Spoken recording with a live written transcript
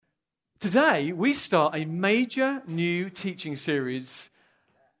Today, we start a major new teaching series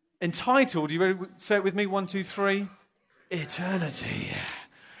entitled, you ready to say it with me? 1, 2, 3. Eternity.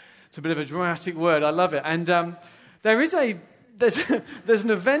 It's a bit of a dramatic word. I love it. And there's an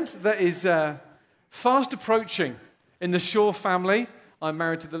event that is fast approaching in the Shaw family. I'm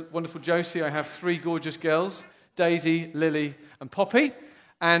married to the wonderful Josie. I have 3 gorgeous girls, Daisy, Lily, and Poppy.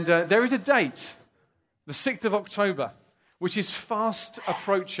 And there is a date, the 6th of October, which is fast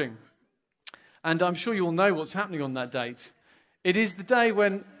approaching. And I'm sure you all know what's happening on that date. It is the day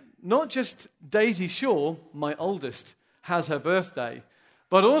when not just Daisy Shaw, my oldest, has her birthday,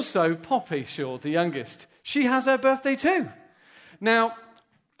 but also Poppy Shaw, the youngest. She has her birthday too. Now,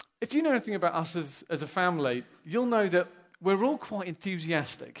 if you know anything about us as a family, you'll know that we're all quite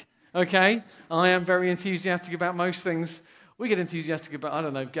enthusiastic, okay? I am very enthusiastic about most things. We get enthusiastic about, I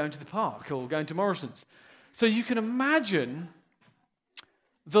don't know, going to the park or going to Morrison's. So you can imagine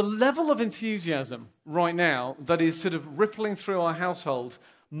the level of enthusiasm right now that is sort of rippling through our household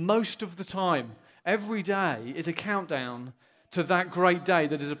most of the time. Every day is a countdown to that great day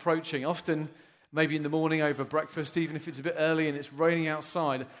that is approaching. Often, maybe in the morning over breakfast, even if it's a bit early and it's raining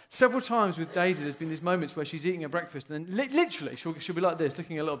outside. Several times with Daisy, there's been these moments where she's eating her breakfast and then literally she'll be like this,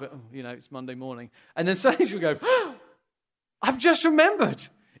 looking a little bit, it's Monday morning. And then suddenly she'll go, I've just remembered.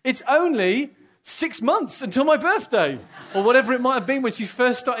 It's only 6 months until my birthday, or whatever it might have been when she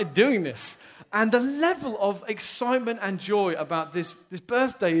first started doing this. And the level of excitement and joy about this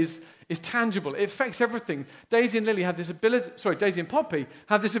birthday is tangible. It affects everything. Daisy and Poppy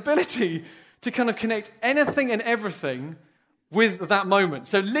have this ability to kind of connect anything and everything with that moment.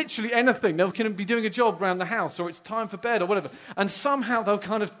 So literally anything. They'll kind of be doing a job around the house, or it's time for bed or whatever. And somehow they'll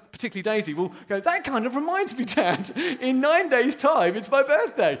kind of, particularly Daisy, will go, that kind of reminds me, Dad, in 9 days' time, it's my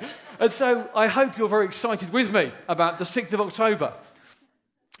birthday. And so I hope you're very excited with me about the 6th of October.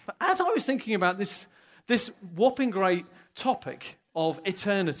 But as I was thinking about this whopping great topic of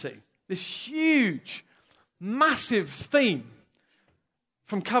eternity, this huge, massive theme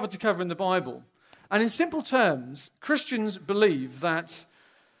from cover to cover in the Bible, and in simple terms, Christians believe that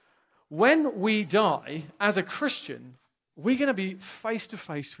when we die as a Christian, we're going to be face to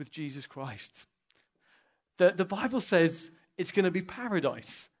face with Jesus Christ. The Bible says it's going to be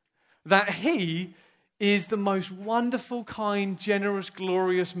paradise. That He is the most wonderful, kind, generous,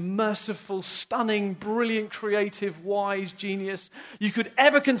 glorious, merciful, stunning, brilliant, creative, wise genius you could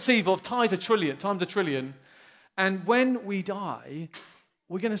ever conceive of, times a trillion. And when we die,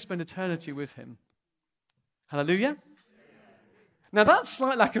 we're going to spend eternity with Him. Hallelujah? Now that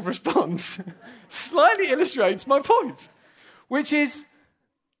slight lack of response slightly illustrates my point, which is,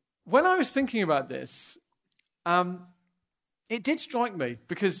 when I was thinking about this, it did strike me,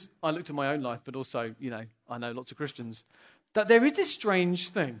 because I looked at my own life, but also, I know lots of Christians, that there is this strange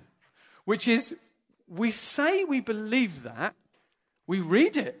thing, which is, we say we believe that, we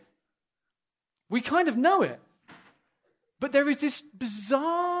read it, we kind of know it, but there is this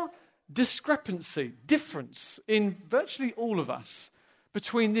bizarre difference in virtually all of us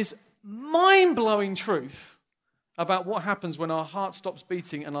between this mind-blowing truth about what happens when our heart stops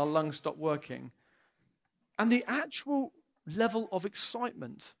beating and our lungs stop working, and the actual level of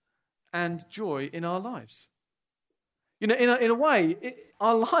excitement and joy in our lives. In a way,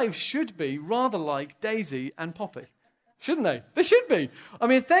 our lives should be rather like Daisy and Poppy. Shouldn't they? They should be. I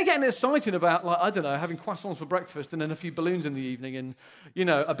mean, if they're getting excited about, having croissants for breakfast and then a few balloons in the evening and,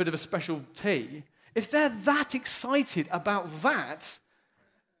 a bit of a special tea, if they're that excited about that,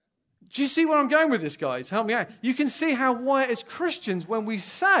 do you see where I'm going with this, guys? Help me out. You can see why as Christians, when we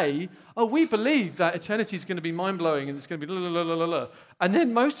say, we believe that eternity is going to be mind-blowing and it's going to be la, la, la, la, la, and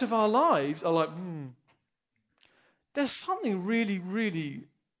then most of our lives are like, there's something really, really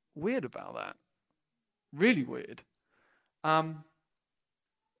weird about that. Really weird. And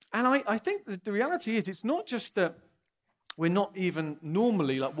I think that the reality is, it's not just that we're not even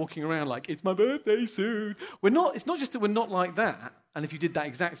normally like walking around like, it's my birthday soon. It's not just that we're not like that. And if you did that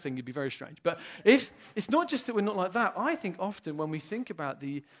exact thing, you'd be very strange. But if it's not just that we're not like that, I think often when we think about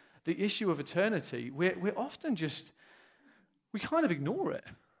the issue of eternity, we're often we kind of ignore it,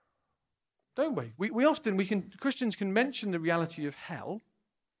 don't we? Christians can mention the reality of hell.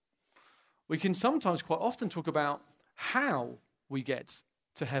 We can sometimes quite often talk about how we get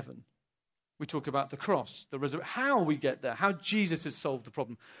to heaven. We talk about the cross, the resurrection, how we get there, how Jesus has solved the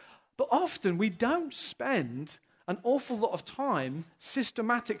problem. But often we don't spend an awful lot of time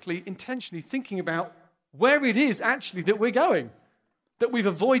systematically, intentionally thinking about where it is actually that we're going, that we've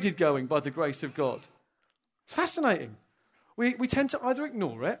avoided going by the grace of God. It's fascinating. We tend to either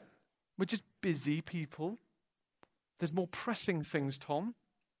ignore it, we're just busy people. There's more pressing things, Tom.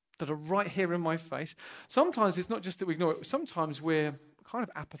 that are right here in my face. Sometimes it's not just that we ignore it. Sometimes we're kind of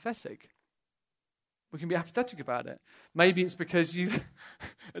apathetic. We can be apathetic about it. Maybe it's because you've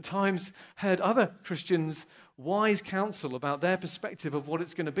at times heard other Christians' wise counsel about their perspective of what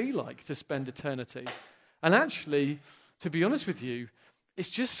it's going to be like to spend eternity. And actually, to be honest with you, it's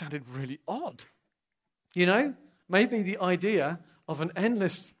just sounded really odd. You know, maybe the idea of an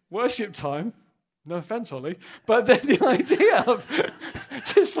endless worship time, no offense, Holly, but then the idea of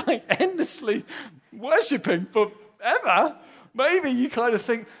just like endlessly worshiping forever, maybe you kind of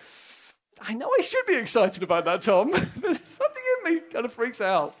think, I know I should be excited about that, Tom. Something in me kind of freaks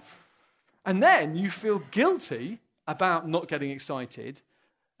out. And then you feel guilty about not getting excited,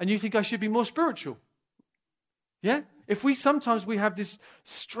 and you think I should be more spiritual. Yeah? If sometimes we have this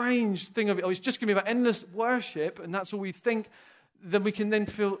strange thing of, it's just going to be about endless worship, and that's all we think, then we can then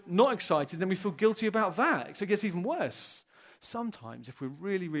feel not excited, then we feel guilty about that. So it gets even worse. Sometimes, if we're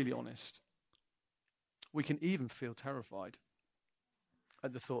really, really honest, we can even feel terrified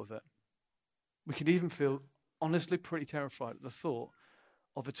at the thought of it. We can even feel honestly pretty terrified at the thought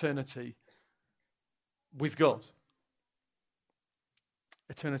of eternity with God.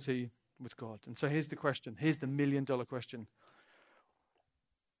 Eternity with God. And so here's the question. Here's the $1 million question.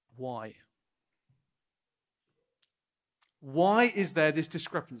 Why? Why is there this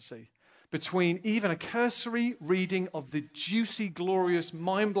discrepancy between even a cursory reading of the juicy, glorious,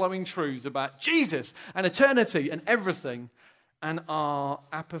 mind-blowing truths about Jesus and eternity and everything, and our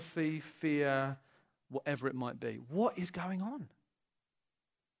apathy, fear, whatever it might be? What is going on?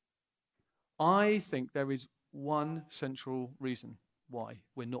 I think there is one central reason why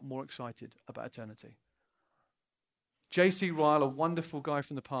we're not more excited about eternity. J.C. Ryle, a wonderful guy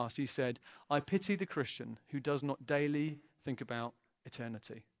from the past, he said, I pity the Christian who does not daily think about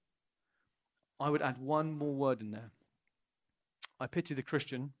eternity. I would add one more word in there. I pity the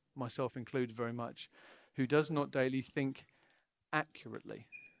Christian, myself included very much, who does not daily think accurately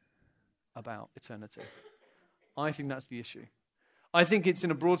about eternity. I think that's the issue. I think it's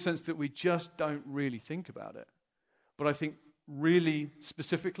in a broad sense that we just don't really think about it. But I think really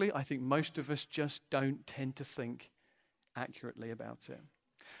specifically, I think most of us just don't tend to think accurately about it.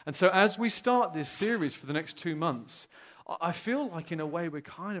 And so as we start this series for the next 2 months, I feel like in a way we're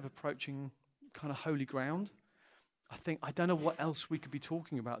kind of approaching kind of holy ground. I don't know what else we could be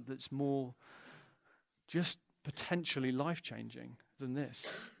talking about that's more just potentially life-changing than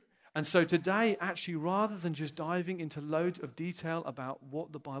this. And so today, actually, rather than just diving into loads of detail about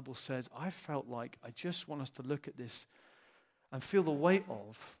what the Bible says, I felt like I just want us to look at this and feel the weight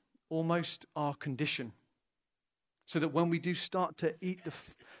of almost our condition. So that when we do start to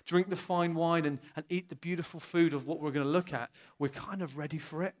drink the fine wine and eat the beautiful food of what we're going to look at, we're kind of ready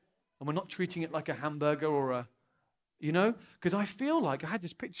for it. And we're not treating it like a hamburger because I feel like I had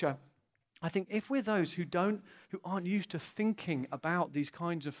this picture. I think if we're those who aren't used to thinking about these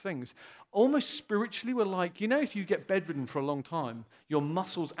kinds of things, almost spiritually we're like, if you get bedridden for a long time, your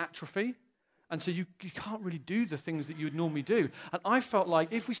muscles atrophy. And so you can't really do the things that you would normally do. And I felt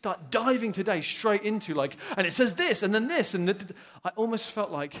like if we start diving today straight into and it says this and then this, I almost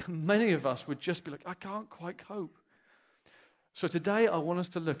felt like many of us would just be like, I can't quite cope. So today I want us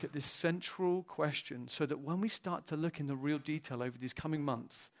to look at this central question so that when we start to look in the real detail over these coming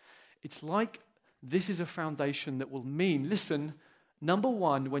months, it's like this is a foundation that will mean, listen, number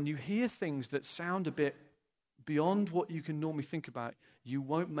one, when you hear things that sound a bit beyond what you can normally think about, you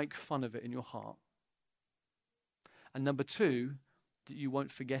won't make fun of it in your heart. And number two, that you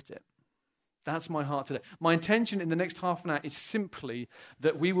won't forget it. That's my heart today. My intention in the next half an hour is simply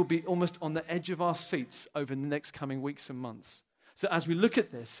that we will be almost on the edge of our seats over the next coming weeks and months. So as we look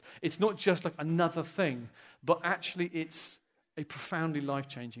at this, it's not just like another thing, but actually it's a profoundly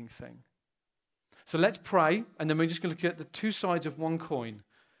life-changing thing. So let's pray, and then we're just going to look at the two sides of one coin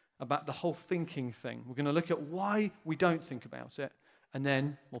about the whole thinking thing. We're going to look at why we don't think about it, and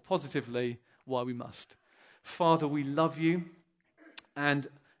then, more positively, why we must. Father, we love you, and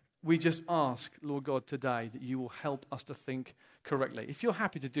we just ask, Lord God, today that you will help us to think correctly. If you're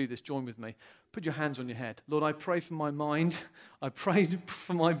happy to do this, join with me. Put your hands on your head. Lord, I pray for my mind. I pray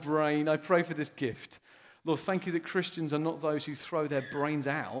for my brain. I pray for this gift. Lord, thank you that Christians are not those who throw their brains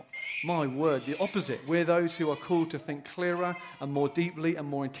out. My word, the opposite. We're those who are called to think clearer and more deeply and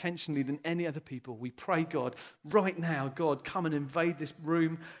more intentionally than any other people. We pray, God, right now, God, come and invade this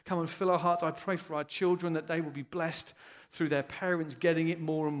room. Come and fill our hearts. I pray for our children that they will be blessed through their parents getting it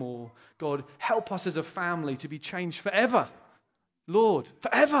more and more. God, help us as a family to be changed forever. Lord,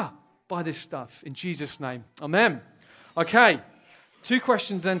 forever by this stuff. In Jesus' name, amen. Okay, 2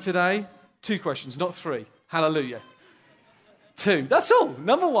 questions then today. 2 questions, not 3. Hallelujah. 2. That's all.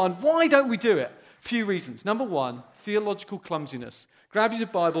 Number 1, why don't we do it? Few reasons. Number 1, theological clumsiness. Grab your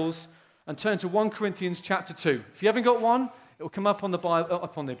Bibles and turn to 1 Corinthians chapter 2. If you haven't got one, it will come up on the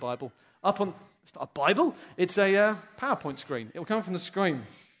Bible. It's not a Bible, it's a PowerPoint screen. It will come up on the screen.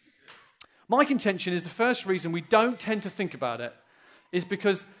 My contention is the first reason we don't tend to think about it is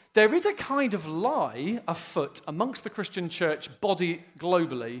because there is a kind of lie afoot amongst the Christian church body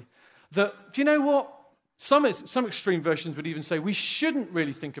globally that, do you know what? Some extreme versions would even say we shouldn't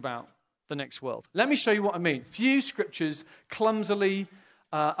really think about the next world. Let me show you what I mean. Few scriptures clumsily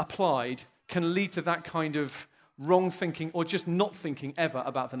applied can lead to that kind of wrong thinking or just not thinking ever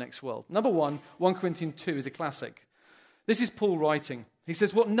about the next world. Number 1, 1 Corinthians 2 is a classic. This is Paul writing. He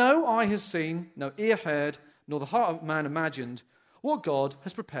says, what no eye has seen, no ear heard, nor the heart of man imagined, what God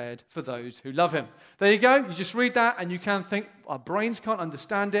has prepared for those who love him. There you go. You just read that and you can think, our brains can't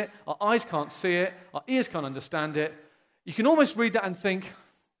understand it, our eyes can't see it, our ears can't understand it. You can almost read that and think,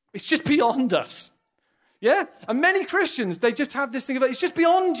 it's just beyond us. Yeah? And many Christians, they just have this thing about, it's just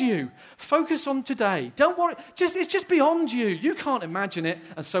beyond you. Focus on today. Don't worry. It's just beyond you. You can't imagine it,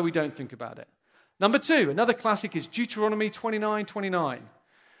 and so we don't think about it. Number 2, another classic is Deuteronomy 29:29.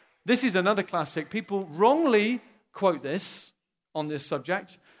 This is another classic. People wrongly quote this on this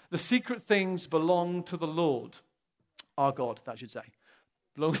subject. The secret things belong to the Lord, our God, that should say.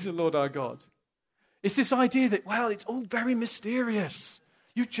 Belongs to the Lord our God. It's this idea that, well, it's all very mysterious.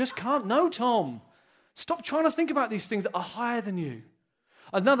 You just can't know, Tom. Stop trying to think about these things that are higher than you.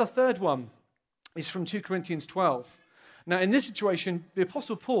 Another third one is from 2 Corinthians 12. Now, in this situation, the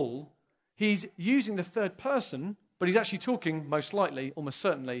Apostle Paul, he's using the third person, but he's actually talking, most likely, almost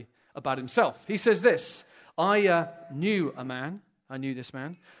certainly, about himself. He says this, I knew this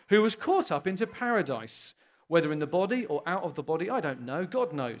man, who was caught up into paradise, whether in the body or out of the body, I don't know,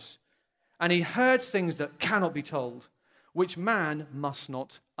 God knows. And he heard things that cannot be told, which man must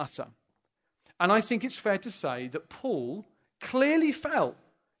not utter. And I think it's fair to say that Paul clearly felt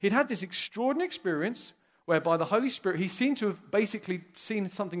he'd had this extraordinary experience whereby the Holy Spirit, he seemed to have basically seen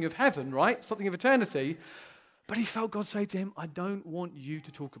something of heaven, right? Something of eternity. But he felt God say to him, I don't want you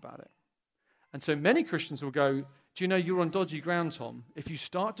to talk about it. And so many Christians will go, do you know you're on dodgy ground, Tom, if you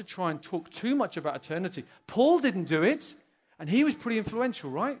start to try and talk too much about eternity. Paul didn't do it, and he was pretty influential,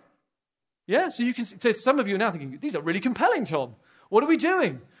 right? Yeah, so you can so some of you are now thinking, these are really compelling, Tom. What are we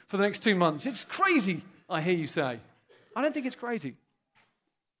doing for the next 2 months? It's crazy, I hear you say. I don't think it's crazy.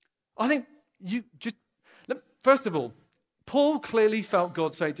 I think first of all, Paul clearly felt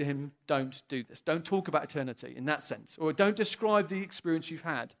God say to him, don't do this. Don't talk about eternity in that sense, or don't describe the experience you've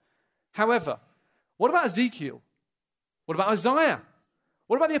had. However, what about Ezekiel? What about Isaiah?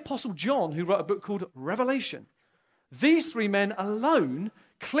 What about the Apostle John, who wrote a book called Revelation? These 3 men alone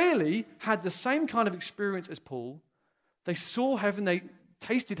clearly had the same kind of experience as Paul. They saw heaven, they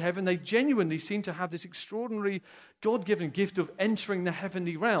tasted heaven, they genuinely seemed to have this extraordinary God-given gift of entering the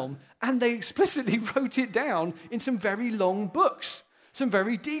heavenly realm, and they explicitly wrote it down in some very long books, some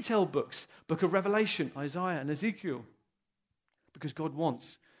very detailed books, Book of Revelation, Isaiah and Ezekiel, because God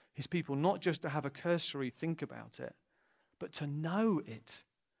wants his people not just to have a cursory think about it, but to know it,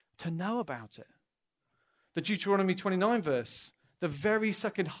 to know about it. The Deuteronomy 29 verse, the very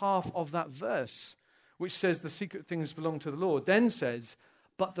second half of that verse, which says the secret things belong to the Lord, then says,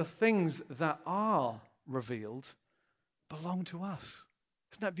 but the things that are revealed belong to us.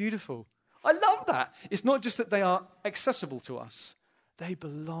 Isn't that beautiful? I love that. It's not just that they are accessible to us, they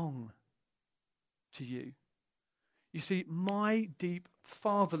belong to you. You see, my deep,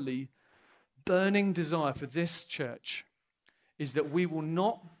 fatherly, burning desire for this church is that we will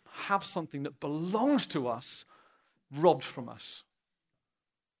not have something that belongs to us robbed from us.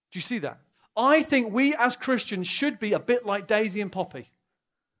 Do you see that? I think we as Christians should be a bit like Daisy and Poppy.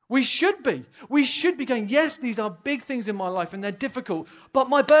 We should be. We should be going, yes, these are big things in my life and they're difficult, but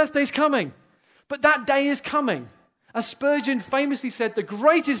my birthday's coming. But that day is coming. As Spurgeon famously said, the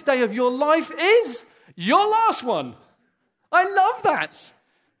greatest day of your life is your last one. I love that.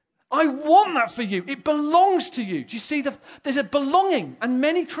 I want that for you. It belongs to you. Do you see? There's a belonging. And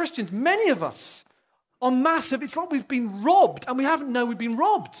many Christians, many of us, are massive. It's like we've been robbed and we haven't known we've been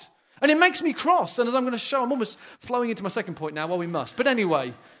robbed. And it makes me cross. And as I'm going to show, I'm almost flowing into my second point now. Well, we must. But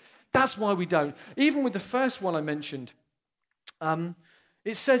anyway, that's why we don't. Even with the first one I mentioned,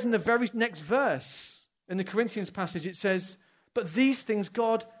 it says in the very next verse, in the Corinthians passage, it says, but these things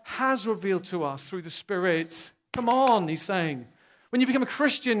God has revealed to us through the Spirit. Come on, he's saying. When you become a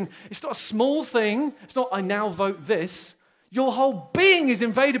Christian, it's not a small thing. It's not, I now vote this. Your whole being is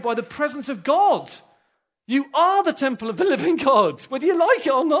invaded by the presence of God. You are the temple of the living God, whether you like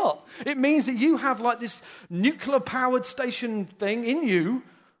it or not. It means that you have like this nuclear-powered station thing in you.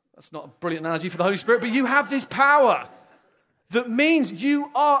 That's not a brilliant analogy for the Holy Spirit, but you have this power that means you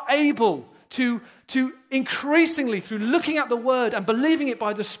are able to increasingly, through looking at the Word and believing it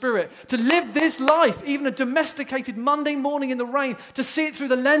by the Spirit, to live this life, even a domesticated Monday morning in the rain, to see it through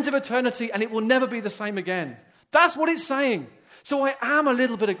the lens of eternity, and it will never be the same again. That's what it's saying. So I am a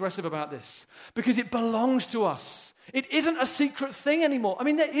little bit aggressive about this because it belongs to us. It isn't a secret thing anymore. I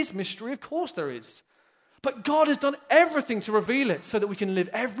mean, there is mystery, of course there is. But God has done everything to reveal it so that we can live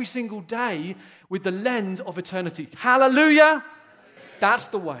every single day with the lens of eternity. Hallelujah! That's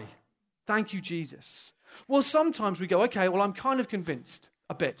the way. Thank you, Jesus. Well, sometimes we go, okay, well, I'm kind of convinced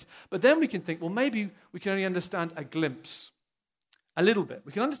a bit. But then we can think, well, maybe we can only understand a glimpse, a little bit.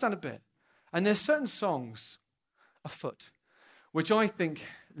 We can understand a bit. And there's certain songs afoot which I think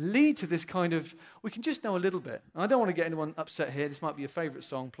lead to this kind of, we can just know a little bit. I don't want to get anyone upset here. This might be your favorite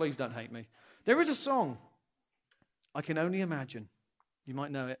song. Please don't hate me. There is a song, I Can Only Imagine. You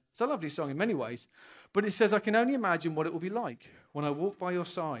might know it. It's a lovely song in many ways. But it says, I can only imagine what it will be like when I walk by your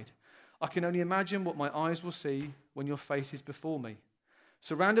side. I can only imagine what my eyes will see when your face is before me.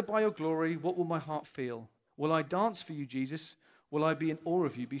 Surrounded by your glory, what will my heart feel? Will I dance for you, Jesus? Will I be in awe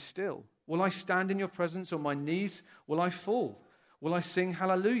of you? Be still. Will I stand in your presence on my knees? Will I fall? Will I sing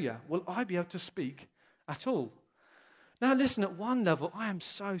hallelujah? Will I be able to speak at all? Now listen, at one level, I am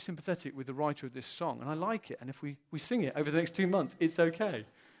so sympathetic with the writer of this song, and I like it. And if we sing it over the next 2 months, it's okay.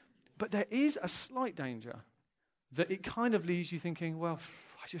 But there is a slight danger that it kind of leaves you thinking, well,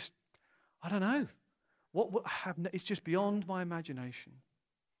 I don't know. It's just beyond my imagination.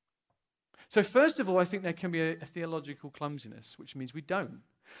 So first of all, I think there can be a theological clumsiness, which means we don't.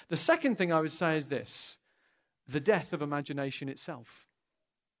 The second thing I would say is this: the death of imagination itself.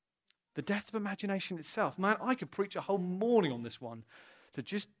 The death of imagination itself. Man, I could preach a whole morning on this one. So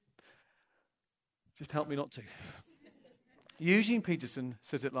just help me not to. Eugene Peterson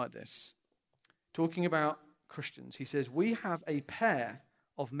says it like this, talking about Christians. He says, we have a pair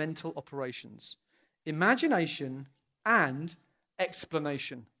of mental operations: imagination and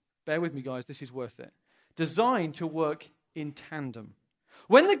explanation. Bear with me, guys, this is worth it. Designed to work in tandem.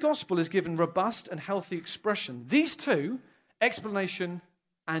 When the gospel is given robust and healthy expression, these two, explanation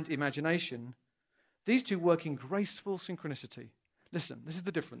and imagination, these two work in graceful synchronicity. Listen, this is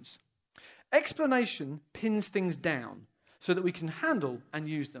the difference. Explanation pins things down so that we can handle and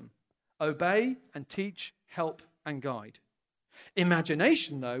use them, obey and teach, help and guide.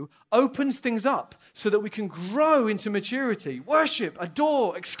 Imagination, though, opens things up so that we can grow into maturity, worship,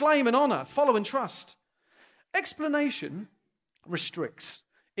 adore, exclaim and honor, follow and trust. Explanation restricts,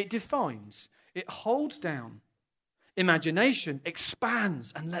 it defines, it holds down. Imagination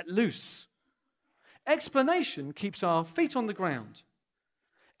expands and let loose. Explanation keeps our feet on the ground.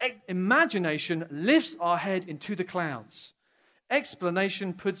 Imagination lifts our head into the clouds.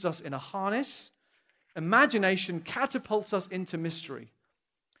 Explanation puts us in a harness. Imagination catapults us into mystery.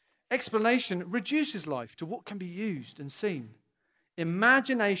 Explanation reduces life to what can be used and seen.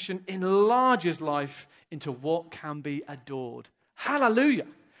 Imagination enlarges life into what can be adored. Hallelujah.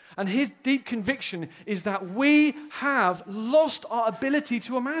 And his deep conviction is that we have lost our ability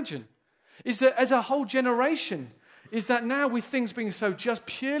to imagine. Is that as a whole generation, is that now with things being so just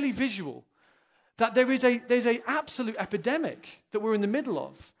purely visual, that there's a absolute epidemic that we're in the middle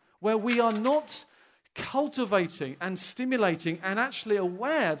of, where we are not cultivating and stimulating and actually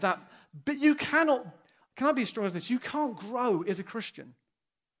aware that, but you cannot, can I be as strong as this? You can't grow as a Christian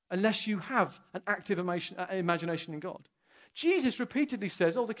unless you have an active imagination in God. Jesus repeatedly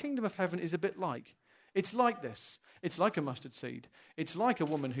says, the kingdom of heaven is a bit like. It's like this. It's like a mustard seed. It's like a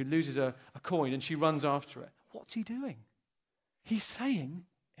woman who loses a coin and she runs after it. What's he doing? He's saying,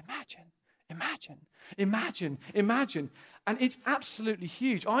 imagine, imagine, imagine, imagine. And it's absolutely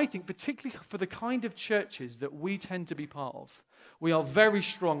huge. I think particularly for the kind of churches that we tend to be part of, we are very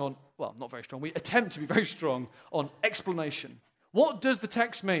strong on, well, not very strong, we attempt to be very strong on explanation. What does the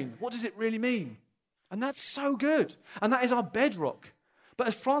text mean? What does it really mean? And that's so good. And that is our bedrock. But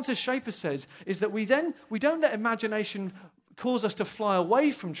as Francis Schaeffer says, is that we don't let imagination cause us to fly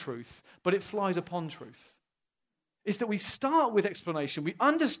away from truth, but it flies upon truth. Is that we start with explanation, we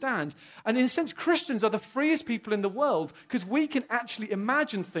understand, and in a sense, Christians are the freest people in the world because we can actually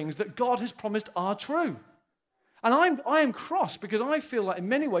imagine things that God has promised are true. And I am cross because I feel like in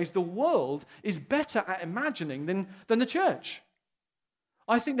many ways the world is better at imagining than the church.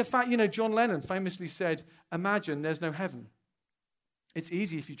 I think the fact, John Lennon famously said, imagine there's no heaven. It's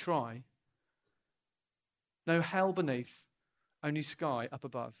easy if you try. No hell beneath, only sky up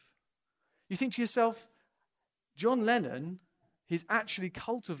above. You think to yourself, John Lennon, he's actually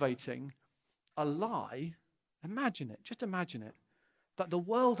cultivating a lie. Imagine it, just imagine it, that the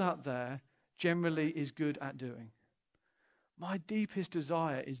world out there generally is good at doing. My deepest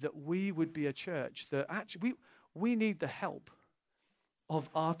desire is that we would be a church that actually, we need the help of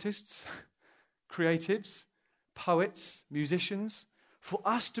artists, creatives, poets, musicians, for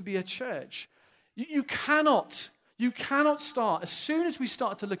us to be a church. You cannot start, as soon as we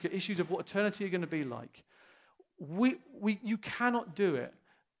start to look at issues of what eternity are going to be like, you cannot do it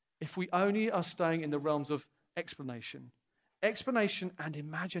if we only are staying in the realms of explanation. Explanation and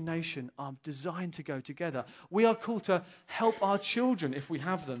imagination are designed to go together. We are called to help our children, if we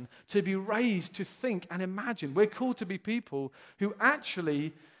have them, to be raised to think and imagine. We're called to be people who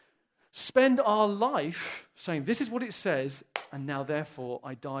actually spend our life saying, this is what it says, and now therefore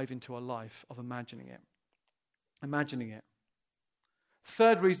I dive into a life of imagining it. Imagining it.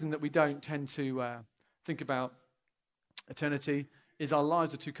 Third reason that we don't tend to think about eternity is our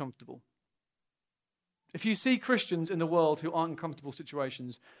lives are too comfortable. If you see Christians in the world who aren't in comfortable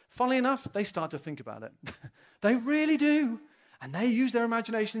situations, funnily enough, they start to think about it. They really do. And they use their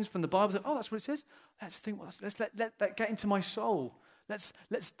imaginations from the Bible. Oh, that's what it says. Let's think. Let's let get into my soul. Let's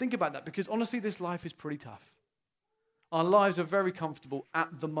think about that, because honestly, this life is pretty tough. Our lives are very comfortable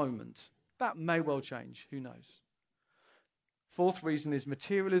at the moment. That may well change. Who knows? Fourth reason is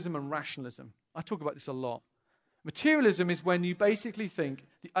materialism and rationalism. I talk about this a lot. Materialism is when you basically think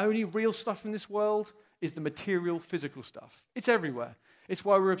the only real stuff in this world is the material, physical stuff. It's everywhere. It's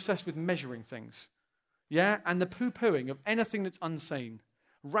why we're obsessed with measuring things. Yeah? And the poo-pooing of anything that's unseen.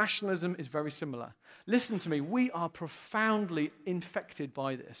 Rationalism is very similar. Listen to me, we are profoundly infected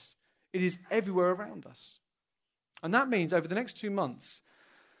by this. It is everywhere around us. And that means over the next 2 months,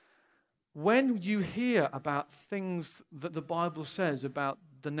 when you hear about things that the Bible says about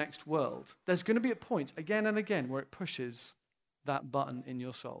the next world, there's going to be a point again and again where it pushes that button in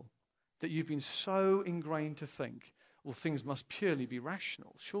your soul that you've been so ingrained to think, well, things must purely be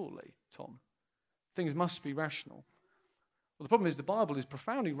rational, surely, Tom. Things must be rational. Well, the problem is the Bible is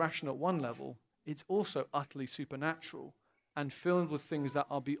profoundly rational at one level. It's also utterly supernatural and filled with things that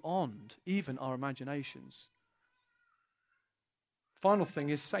are beyond even our imaginations. Final thing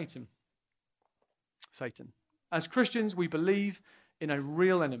is Satan. Satan. As Christians, we believe in a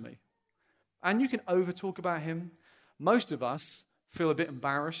real enemy. And you can over-talk about him. Most of us feel a bit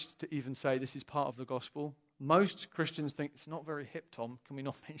embarrassed to even say this is part of the gospel. Most Christians think, it's not very hip, Tom. Can we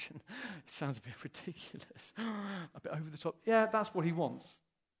not mention? It sounds a bit ridiculous. A bit over the top. Yeah, that's what he wants.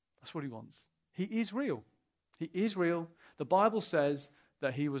 That's what he wants. He is real. He is real. The Bible says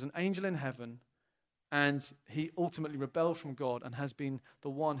that he was an angel in heaven, and he ultimately rebelled from God and has been the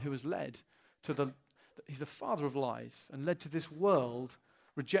one who has led to he's the father of lies and led to this world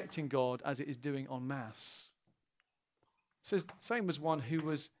rejecting God as it is doing en masse. It says the same as one who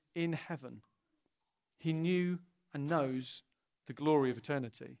was in heaven. He knew and knows the glory of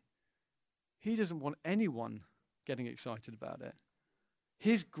eternity. He doesn't want anyone getting excited about it.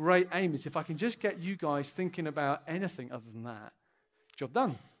 His great aim is, if I can just get you guys thinking about anything other than that, job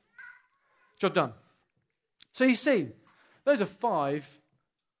done. Job done. So you see, those are five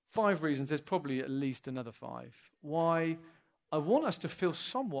reasons. There's probably at least another 5. Why I want us to feel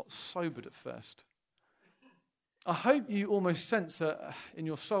somewhat sobered at first. I hope you almost sense in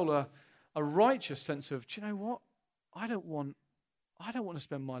your soul a righteous sense of, do you know what? I don't want to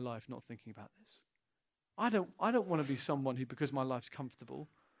spend my life not thinking about this. I don't want to be someone who, because my life's comfortable,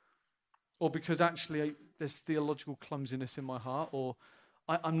 or because actually there's theological clumsiness in my heart, or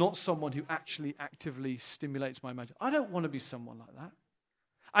I'm not someone who actually actively stimulates my imagination. I don't want to be someone like that.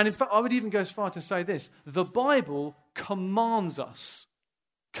 And in fact, I would even go as far to say this. The Bible commands us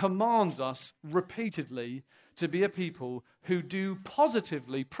repeatedly to be a people who do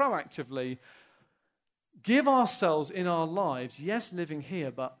positively, proactively give ourselves in our lives, yes, living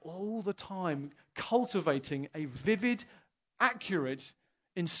here, but all the time cultivating a vivid, accurate,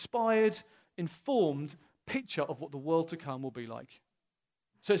 inspired, informed picture of what the world to come will be like.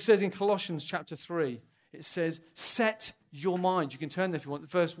 So it says in Colossians chapter 3, it says, set your mind. You can turn there if you want.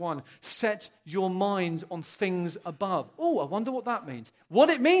 Verse 1, set your minds on things above. Oh, I wonder what that means. What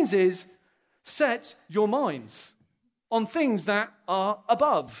it means is, set your minds on things that are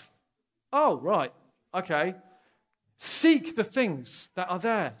above. Oh, right. Okay. Seek the things that are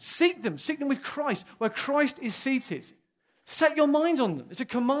there. Seek them with Christ, where Christ is seated. Set your mind on them. It's a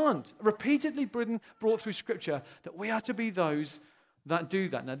command, repeatedly brought through Scripture, that we are to be those that do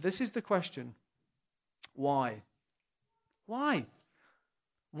that. Now, this is the question. Why? Why?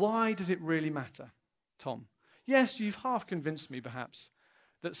 Why does it really matter, Tom? Yes, you've half convinced me, perhaps,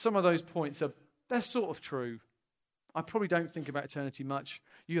 that some of those points they're sort of true, I probably don't think about eternity much.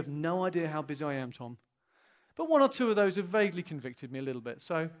 You have no idea how busy I am, Tom. But one or two of those have vaguely convicted me a little bit,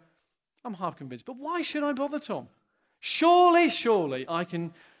 so I'm half convinced. But why should I bother, Tom? Surely I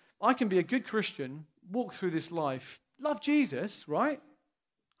can be a good Christian, walk through this life, love Jesus, right?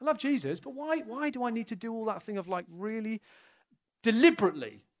 I love Jesus, but why do I need to do all that thing of like really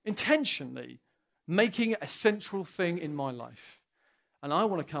deliberately, intentionally making it a central thing in my life? And I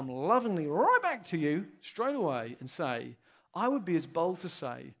want to come lovingly right back to you straight away and say, I would be as bold to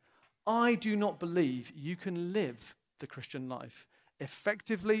say, I do not believe you can live the Christian life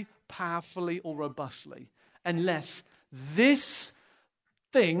effectively, powerfully, or robustly unless this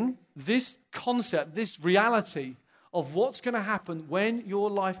thing, this concept, this reality of what's going to happen when your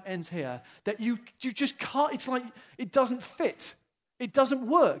life ends here, that you just can't, it's like it doesn't fit. It doesn't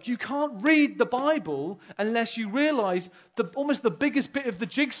work. You can't read the Bible unless you realize almost the biggest bit of the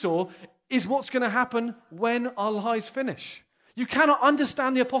jigsaw is what's going to happen when our lives finish. You cannot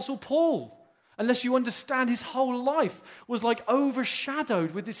understand the Apostle Paul unless you understand his whole life was like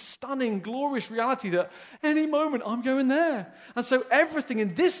overshadowed with this stunning, glorious reality that any moment I'm going there. And so everything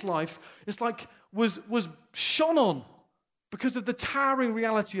in this life is like was shone on because of the towering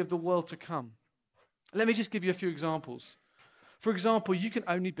reality of the world to come. Let me just give you a few examples. For example, you can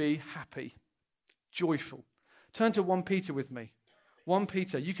only be happy, joyful. Turn to 1 Peter with me. 1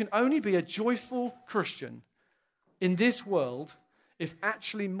 Peter. You can only be a joyful Christian in this world if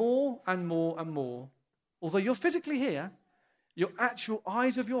actually more and more and more, although you're physically here, your actual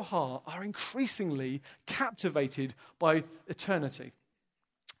eyes of your heart are increasingly captivated by eternity.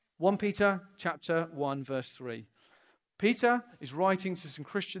 1 Peter chapter 1, verse 3. Peter is writing to some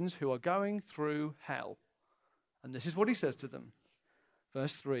Christians who are going through hell. And this is what he says to them.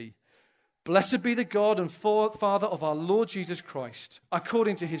 Verse 3. Blessed be the God and Father of our Lord Jesus Christ.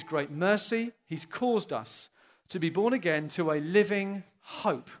 According to his great mercy, he's caused us to be born again to a living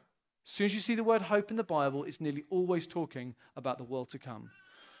hope. As soon as you see the word hope in the Bible, it's nearly always talking about the world to come.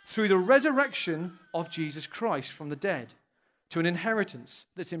 Through the resurrection of Jesus Christ from the dead, to an inheritance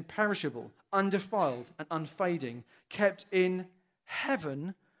that's imperishable, undefiled, and unfading, kept in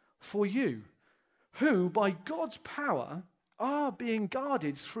heaven for you, who by God's power are being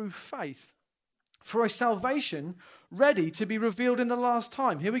guarded through faith for a salvation ready to be revealed in the last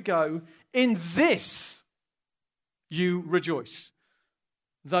time. Here we go. In this you rejoice,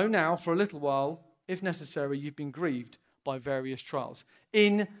 though now for a little while, if necessary, you've been grieved by various trials.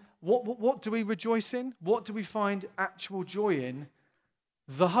 In what do we rejoice in? What do we find actual joy in?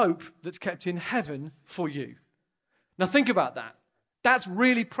 The hope that's kept in heaven for you. Now think about that. That's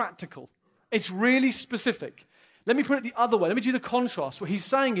really practical. It's really specific. Let me put it the other way. Let me do the contrast. What he's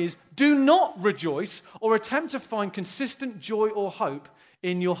saying is, do not rejoice or attempt to find consistent joy or hope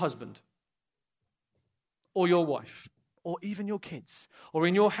in your husband or your wife or even your kids or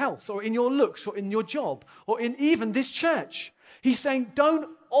in your health or in your looks or in your job or in even this church. He's saying, don't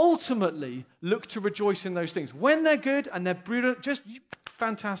ultimately look to rejoice in those things. When they're good and they're brilliant, just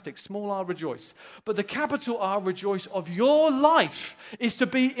fantastic, small r, rejoice. But the capital R, rejoice of your life is to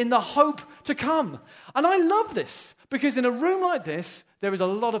be in the hope to come. And I love this because in a room like this, there is a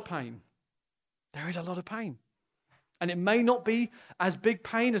lot of pain. There is a lot of pain. And it may not be as big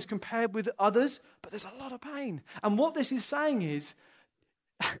pain as compared with others, but there's a lot of pain. And what this is saying is,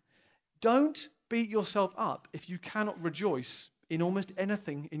 don't beat yourself up if you cannot rejoice in almost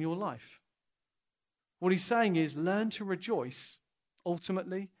anything in your life. What he's saying is, learn to rejoice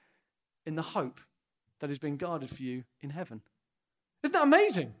ultimately in the hope that is being guarded for you in heaven. Isn't that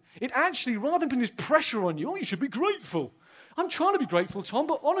amazing? It actually, rather than putting this pressure on you, you should be grateful. I'm trying to be grateful, Tom,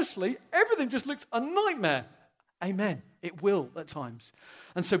 but honestly, everything just looks a nightmare. Amen. It will at times.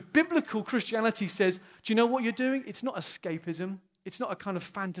 And so biblical Christianity says, do you know what you're doing? It's not escapism. It's not a kind of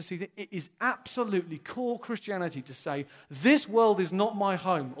fantasy thing. It is absolutely core Christianity to say, this world is not my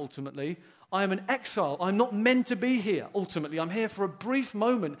home, ultimately. I am an exile. I'm not meant to be here, ultimately. I'm here for a brief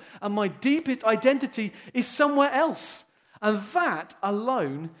moment, and my deepest identity is somewhere else. And that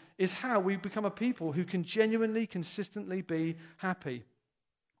alone is how we become a people who can genuinely, consistently be happy.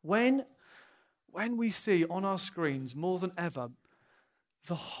 When we see on our screens more than ever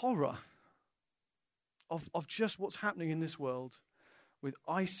the horror of just what's happening in this world with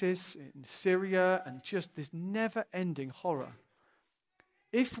ISIS in Syria and just this never-ending horror,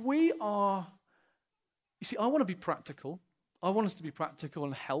 if we are, you see, I want to be practical. I want us to be practical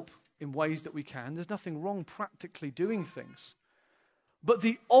and help in ways that we can. There's nothing wrong practically doing things. But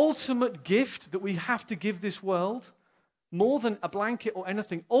the ultimate gift that we have to give this world, more than a blanket or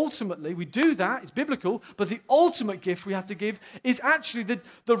anything, ultimately, we do that, it's biblical, but the ultimate gift we have to give is actually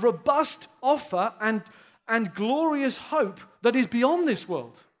the robust offer and and glorious hope that is beyond this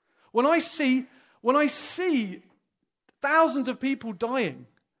world. When I see thousands of people dying,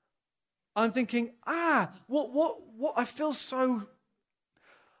 I'm thinking, what I feel so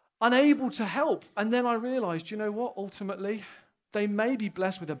unable to help. And then I realized, you know what, ultimately, they may be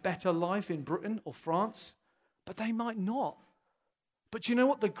blessed with a better life in Britain or France, but they might not. But you know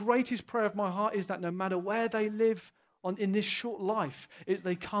what? The greatest prayer of my heart is that no matter where they live in this short life, is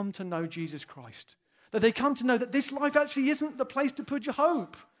they come to know Jesus Christ. That they come to know that this life actually isn't the place to put your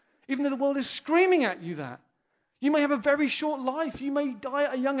hope, even though the world is screaming at you that. You may have a very short life. You may die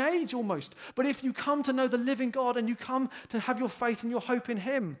at a young age almost. But if you come to know the living God and you come to have your faith and your hope in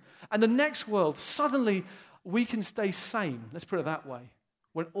him, and the next world, suddenly we can stay sane, let's put it that way,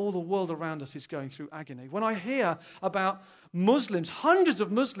 when all the world around us is going through agony. When I hear about Muslims, hundreds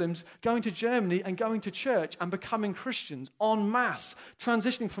of Muslims going to Germany and going to church and becoming Christians en masse,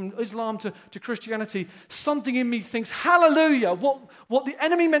 transitioning from Islam to Christianity, something in me thinks, hallelujah, what the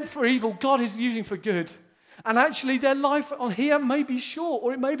enemy meant for evil, God is using for good. And actually their life on here may be short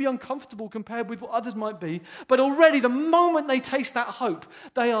or it may be uncomfortable compared with what others might be. But already the moment they taste that hope,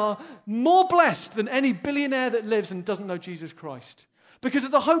 they are more blessed than any billionaire that lives and doesn't know Jesus Christ. Because of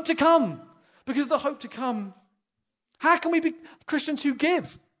the hope to come. Because of the hope to come. How can we be Christians who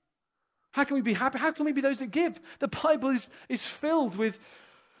give? How can we be happy? How can we be those that give? The Bible is filled with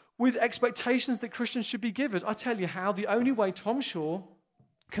expectations that Christians should be givers. I tell you how, the only way Tom Shaw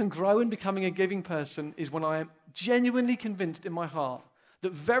can grow in becoming a giving person is when I am genuinely convinced in my heart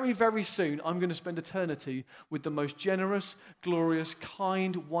that very, very soon I'm going to spend eternity with the most generous, glorious,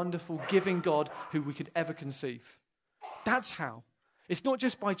 kind, wonderful, giving God who we could ever conceive. That's how. It's not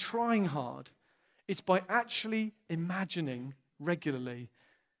just by trying hard. It's by actually imagining regularly,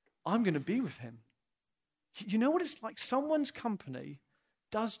 I'm going to be with him. You know what it's like? Someone's company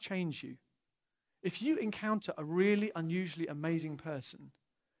does change you. If you encounter a really unusually amazing person,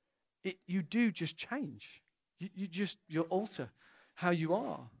 you do just change. You alter how you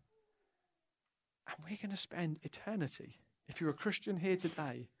are. And we're going to spend eternity, if you're a Christian here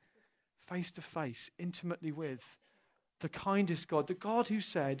today, face to face, intimately with the kindest God, the God who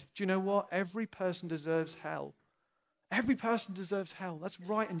said, do you know what? Every person deserves hell. Every person deserves hell. That's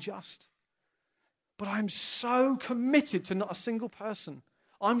right and just. But I'm so committed to not a single person.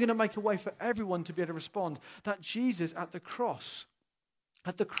 I'm going to make a way for everyone to be able to respond. That Jesus at the cross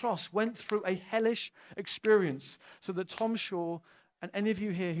went through a hellish experience so that Tom Shaw and any of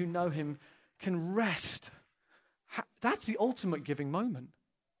you here who know him can rest. That's the ultimate giving moment,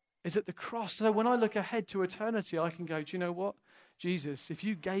 is at the cross. So when I look ahead to eternity, I can go, do you know what? Jesus, if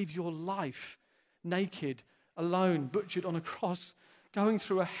you gave your life naked, alone, butchered on a cross, going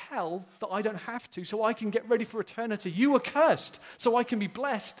through a hell that I don't have to, so I can get ready for eternity. You were cursed, so I can be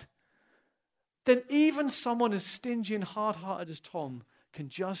blessed. Then even someone as stingy and hard-hearted as Tom can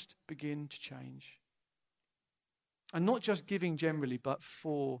just begin to change. And not just giving generally, but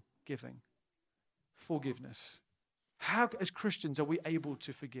forgiving. Forgiveness. How, as Christians, are we able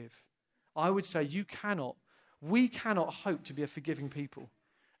to forgive? I would say we cannot hope to be a forgiving people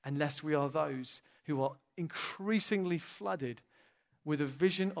unless we are those who are increasingly flooded with a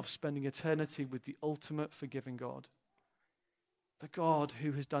vision of spending eternity with the ultimate forgiving God. The God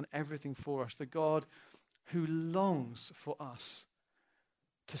who has done everything for us. The God who longs for us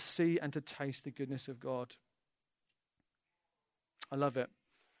to see and to taste the goodness of God. I love it.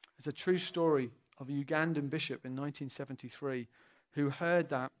 It's a true story of a Ugandan bishop in 1973 who heard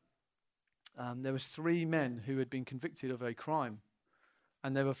that there was 3 men who had been convicted of a crime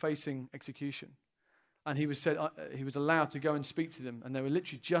and they were facing execution. And he was allowed to go and speak to them, and they were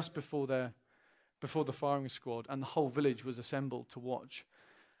literally just before the firing squad, and the whole village was assembled to watch.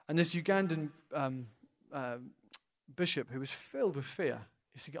 And this Ugandan bishop, who was filled with fear,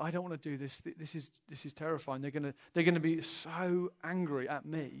 he said, "I don't want to do this. This is terrifying. They're going to be so angry at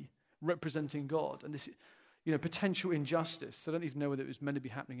me representing God, and this, potential injustice. I don't even know whether it was meant to be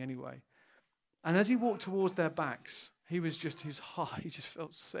happening anyway." And as he walked towards their backs, he just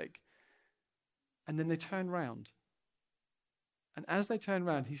felt sick. And then they turned round. And as they turned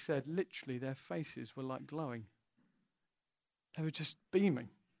round, he said, literally, their faces were like glowing. They were just beaming,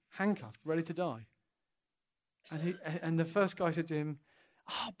 handcuffed, ready to die. And the first guy said to him,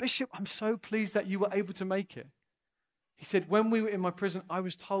 "Oh, Bishop, I'm so pleased that you were able to make it." He said, "When we were in my prison, I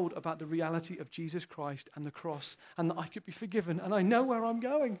was told about the reality of Jesus Christ and the cross, and that I could be forgiven, and I know where I'm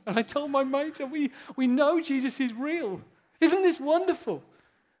going. And I told my mate, and we know Jesus is real. Isn't this wonderful?"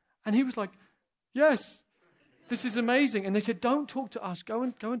 And he was like, "Yes, this is amazing." And they said, "Don't talk to us. Go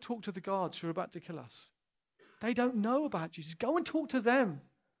and talk to the guards who are about to kill us. They don't know about Jesus. Go and talk to them."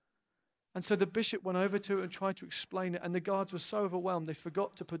 And so the bishop went over to it and tried to explain it, and the guards were so overwhelmed they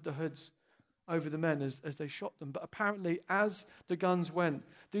forgot to put the hoods over the men as they shot them. But apparently, as the guns went,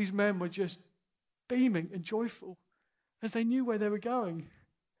 these men were just beaming and joyful as they knew where they were going.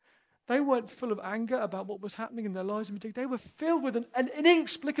 They weren't full of anger about what was happening in their lives. They were filled with an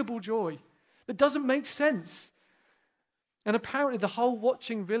inexplicable joy that doesn't make sense. And apparently the whole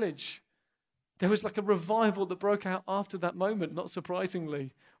watching village, there was like a revival that broke out after that moment, not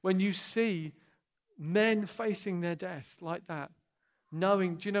surprisingly, when you see men facing their death like that,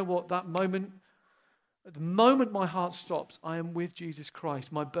 knowing, do you know what, that moment, at the moment my heart stops, I am with Jesus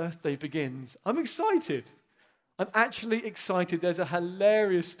Christ. My birthday begins. I'm excited. I'm actually excited. There's a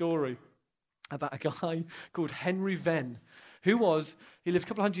hilarious story about a guy called Henry Venn, he lived a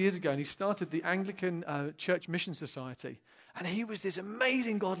couple of hundred years ago, and he started the Anglican Church Mission Society. And he was this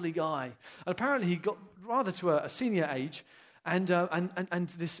amazing godly guy. And apparently he got rather to a senior age, and the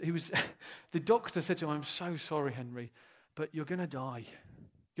doctor said to him, "I'm so sorry, Henry, but you're going to die.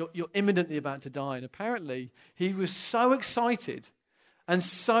 You're imminently about to die." And apparently he was so excited and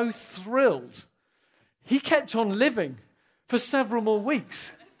so thrilled, he kept on living for several more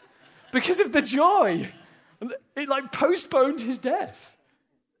weeks because of the joy. It like postponed his death.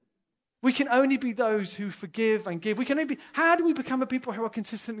 We can only be those who forgive and give. How do we become a people who are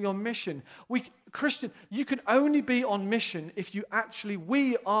consistently on mission? Christian, you can only be on mission if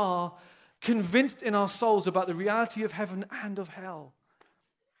we are convinced in our souls about the reality of heaven and of hell.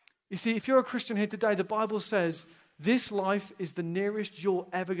 You see, if you're a Christian here today, the Bible says this life is the nearest you're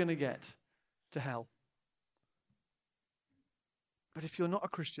ever going to get to hell. But if you're not a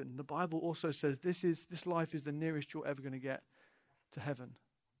Christian, the Bible also says this life is the nearest you're ever going to get to heaven,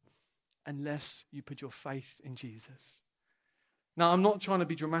 unless you put your faith in Jesus. Now, I'm not trying to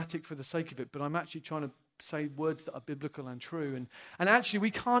be dramatic for the sake of it, but I'm actually trying to say words that are biblical and true. And actually,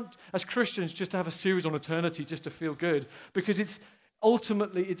 we can't, as Christians, just have a series on eternity just to feel good, because it's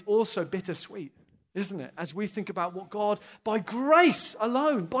also bittersweet, isn't it? As we think about what God, by grace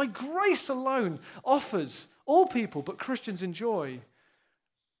alone, offers all people, but Christians enjoy.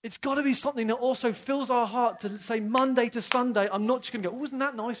 It's got to be something that also fills our heart to say Monday to Sunday, I'm not just going to go, "Oh, wasn't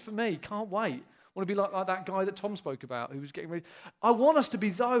that nice for me? Can't wait. I want to be like that guy that Tom spoke about who was getting ready." I want us to be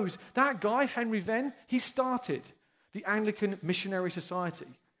those. That guy, Henry Venn, he started the Anglican Missionary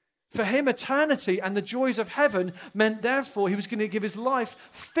Society. For him, eternity and the joys of heaven meant, therefore, he was going to give his life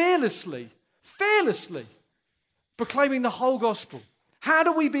fearlessly, proclaiming the whole gospel. How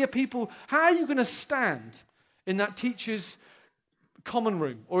do we be a people? How are you going to stand in that teacher's common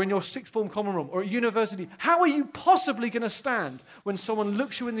room, or in your sixth form common room, or at university? How are you possibly going to stand when someone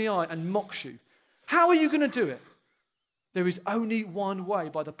looks you in the eye and mocks you? How are you going to do it? There is only one way,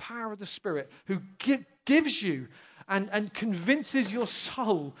 by the power of the Spirit, who gives you and convinces your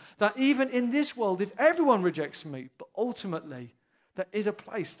soul that even in this world, if everyone rejects me, but ultimately there is a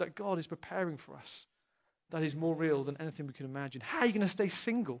place that God is preparing for us that is more real than anything we can imagine. How are you going to stay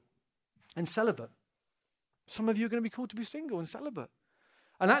single and celibate? Some of you are going to be called to be single and celibate.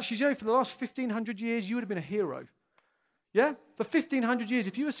 And actually, for the last 1,500 years, you would have been a hero. Yeah? For 1,500 years,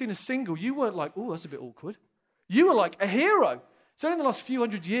 if you were seen as single, you weren't like, "Oh, that's a bit awkward." You were like a hero. It's only in the last few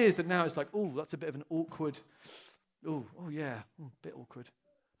hundred years that now it's like, "Oh, that's a bit of an awkward, oh yeah, a bit awkward."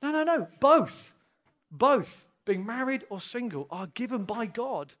 No. Both, being married or single, are given by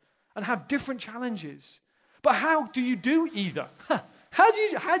God and have different challenges. But how do you do either? How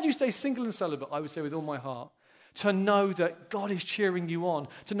do you stay single and celibate? I would say with all my heart, to know that God is cheering you on,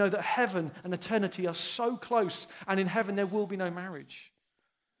 to know that heaven and eternity are so close, and in heaven there will be no marriage.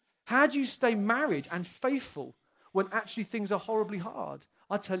 How do you stay married and faithful when actually things are horribly hard?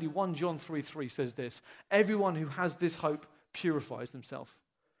 I tell you, 1 John 3:3 says this: "Everyone who has this hope purifies themselves."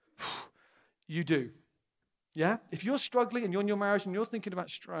 You do. Yeah? If you're struggling and you're in your marriage and you're thinking about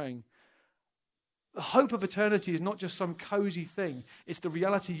straying, the hope of eternity is not just some cozy thing. It's the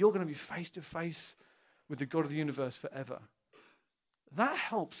reality you're going to be face to face with the God of the universe forever. That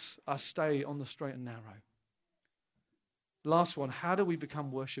helps us stay on the straight and narrow. Last one, how do we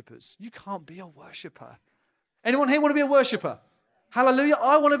become worshippers? You can't be a worshipper. Anyone here want to be a worshipper? Hallelujah,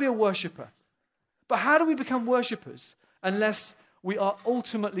 I want to be a worshipper. But how do we become worshippers unless we are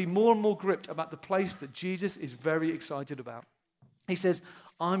ultimately more and more gripped about the place that Jesus is very excited about? He says,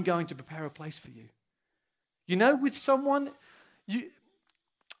 "I'm going to prepare a place for you." With someone,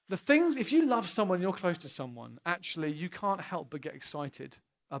 if you love someone, you're close to someone, actually you can't help but get excited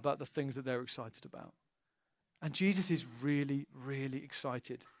about the things that they're excited about. And Jesus is really, really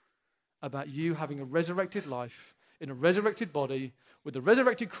excited about you having a resurrected life in a resurrected body with a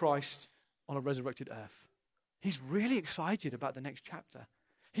resurrected Christ on a resurrected earth. He's really excited about the next chapter.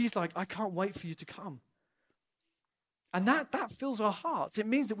 He's like, I can't wait for you to come. And that fills our hearts. It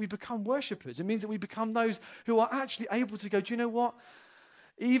means that we become worshippers. It means that we become those who are actually able to go, do you know what?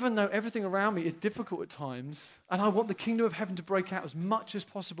 Even though everything around me is difficult at times, and I want the kingdom of heaven to break out as much as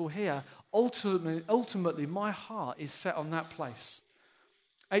possible here, ultimately my heart is set on that place.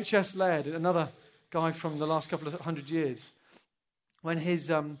 H.S. Laird, another guy from the last couple of 100 years, when his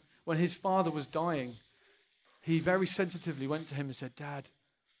father was dying, he very sensitively went to him and said, Dad,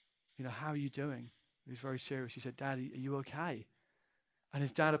 how are you doing? He was very serious. He said, Dad, are you okay? And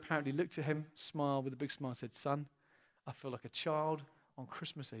his dad apparently looked at him, smiled with a big smile, said, Son, I feel like a child on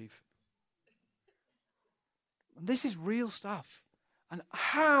Christmas Eve. And this is real stuff. And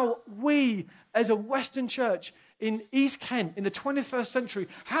how we, as a Western church in East Kent in the 21st century,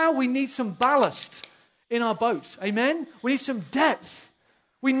 how we need some ballast in our boats. Amen? We need some depth.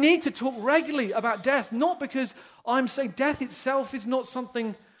 We need to talk regularly about death, not because I'm saying death itself is not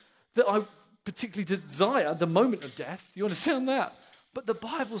something that I particularly desire at the moment of death. You understand that? But the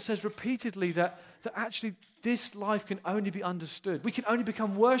Bible says repeatedly that actually this life can only be understood. We can only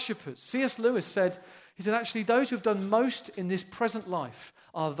become worshippers. C.S. Lewis said, actually those who have done most in this present life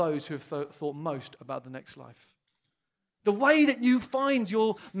are those who have thought most about the next life. The way that you find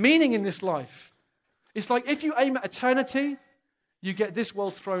your meaning in this life, it's like if you aim at eternity, you get this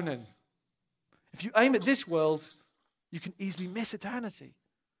world thrown in. If you aim at this world, you can easily miss eternity.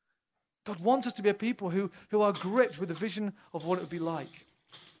 God wants us to be a people who are gripped with a vision of what it would be like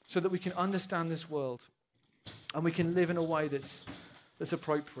so that we can understand this world and we can live in a way that's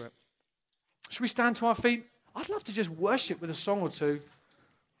appropriate. Should we stand to our feet? I'd love to just worship with a song or two.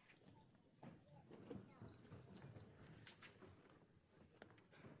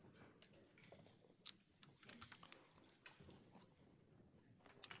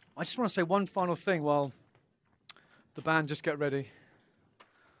 I just want to say one final thing while the band just get ready.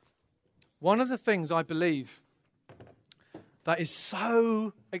 One of the things I believe that is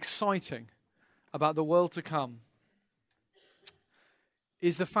so exciting about the world to come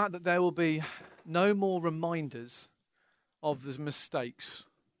is the fact that there will be no more reminders of the mistakes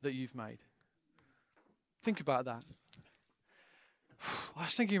that you've made. Think about that. I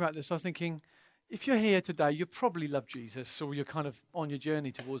was thinking about this. I was thinking, if you're here today, you probably love Jesus, or you're kind of on your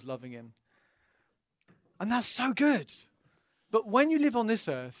journey towards loving him. And that's so good. But when you live on this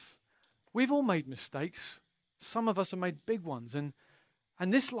earth, we've all made mistakes. Some of us have made big ones. And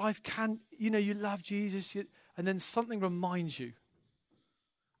this life can, you love Jesus, and then something reminds you.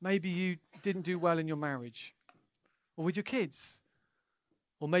 Maybe you didn't do well in your marriage or with your kids.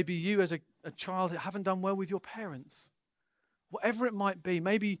 Or maybe you as a child haven't done well with your parents. Whatever it might be,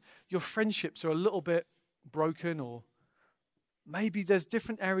 maybe your friendships are a little bit broken, or maybe there's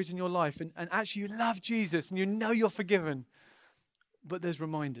different areas in your life and actually you love Jesus and you know you're forgiven. But there's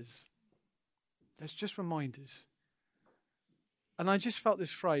reminders. There's just reminders. And I just felt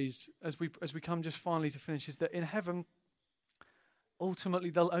this phrase as we come just finally to finish, is that in heaven, ultimately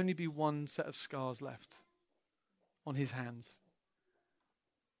there'll only be one set of scars left on his hands.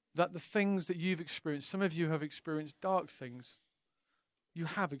 That the things that you've experienced, some of you have experienced dark things. You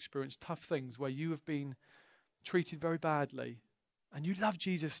have experienced tough things where you have been treated very badly. And you love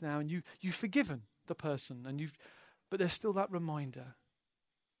Jesus now and you've forgiven the person. But there's still that reminder.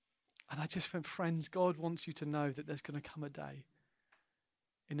 And I just think, friends, God wants you to know that there's going to come a day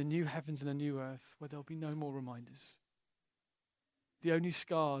in a new heavens and a new earth where there'll be no more reminders. The only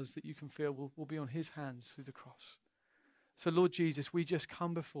scars that you can feel will be on his hands through the cross. So, Lord Jesus, we just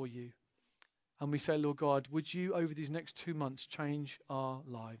come before you and we say, Lord God, would you over these next 2 months change our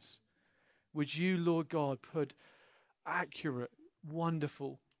lives? Would you, Lord God, put accurate,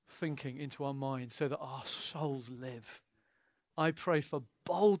 wonderful thinking into our minds so that our souls live? I pray for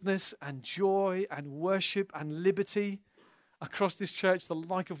boldness and joy and worship and liberty across this church, the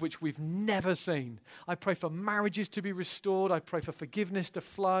like of which we've never seen. I pray for marriages to be restored. I pray for forgiveness to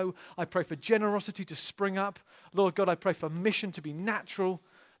flow. I pray for generosity to spring up. Lord God, I pray for mission to be natural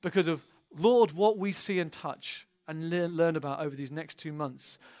because of, Lord, what we see and touch and learn about over these next 2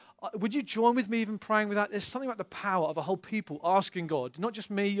 months. Would you join with me even praying with that? There's something about the power of a whole people asking God, not just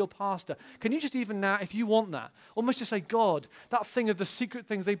me, your pastor. Can you just even now, if you want that, almost just say, God, that thing of the secret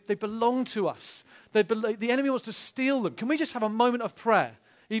things, they belong to us. The enemy wants to steal them. Can we just have a moment of prayer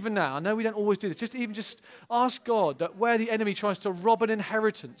even now? I know we don't always do this. Just ask God that where the enemy tries to rob an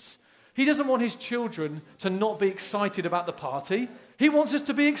inheritance, he doesn't want his children to not be excited about the party. He wants us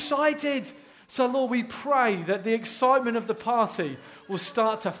to be excited. So, Lord, we pray that the excitement of the party will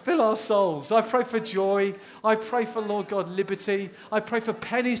start to fill our souls. I pray for joy. I pray for, Lord God, liberty. I pray for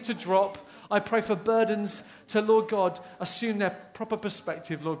pennies to drop. I pray for burdens to, Lord God, assume their proper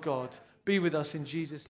perspective, Lord God. Be with us in Jesus' name.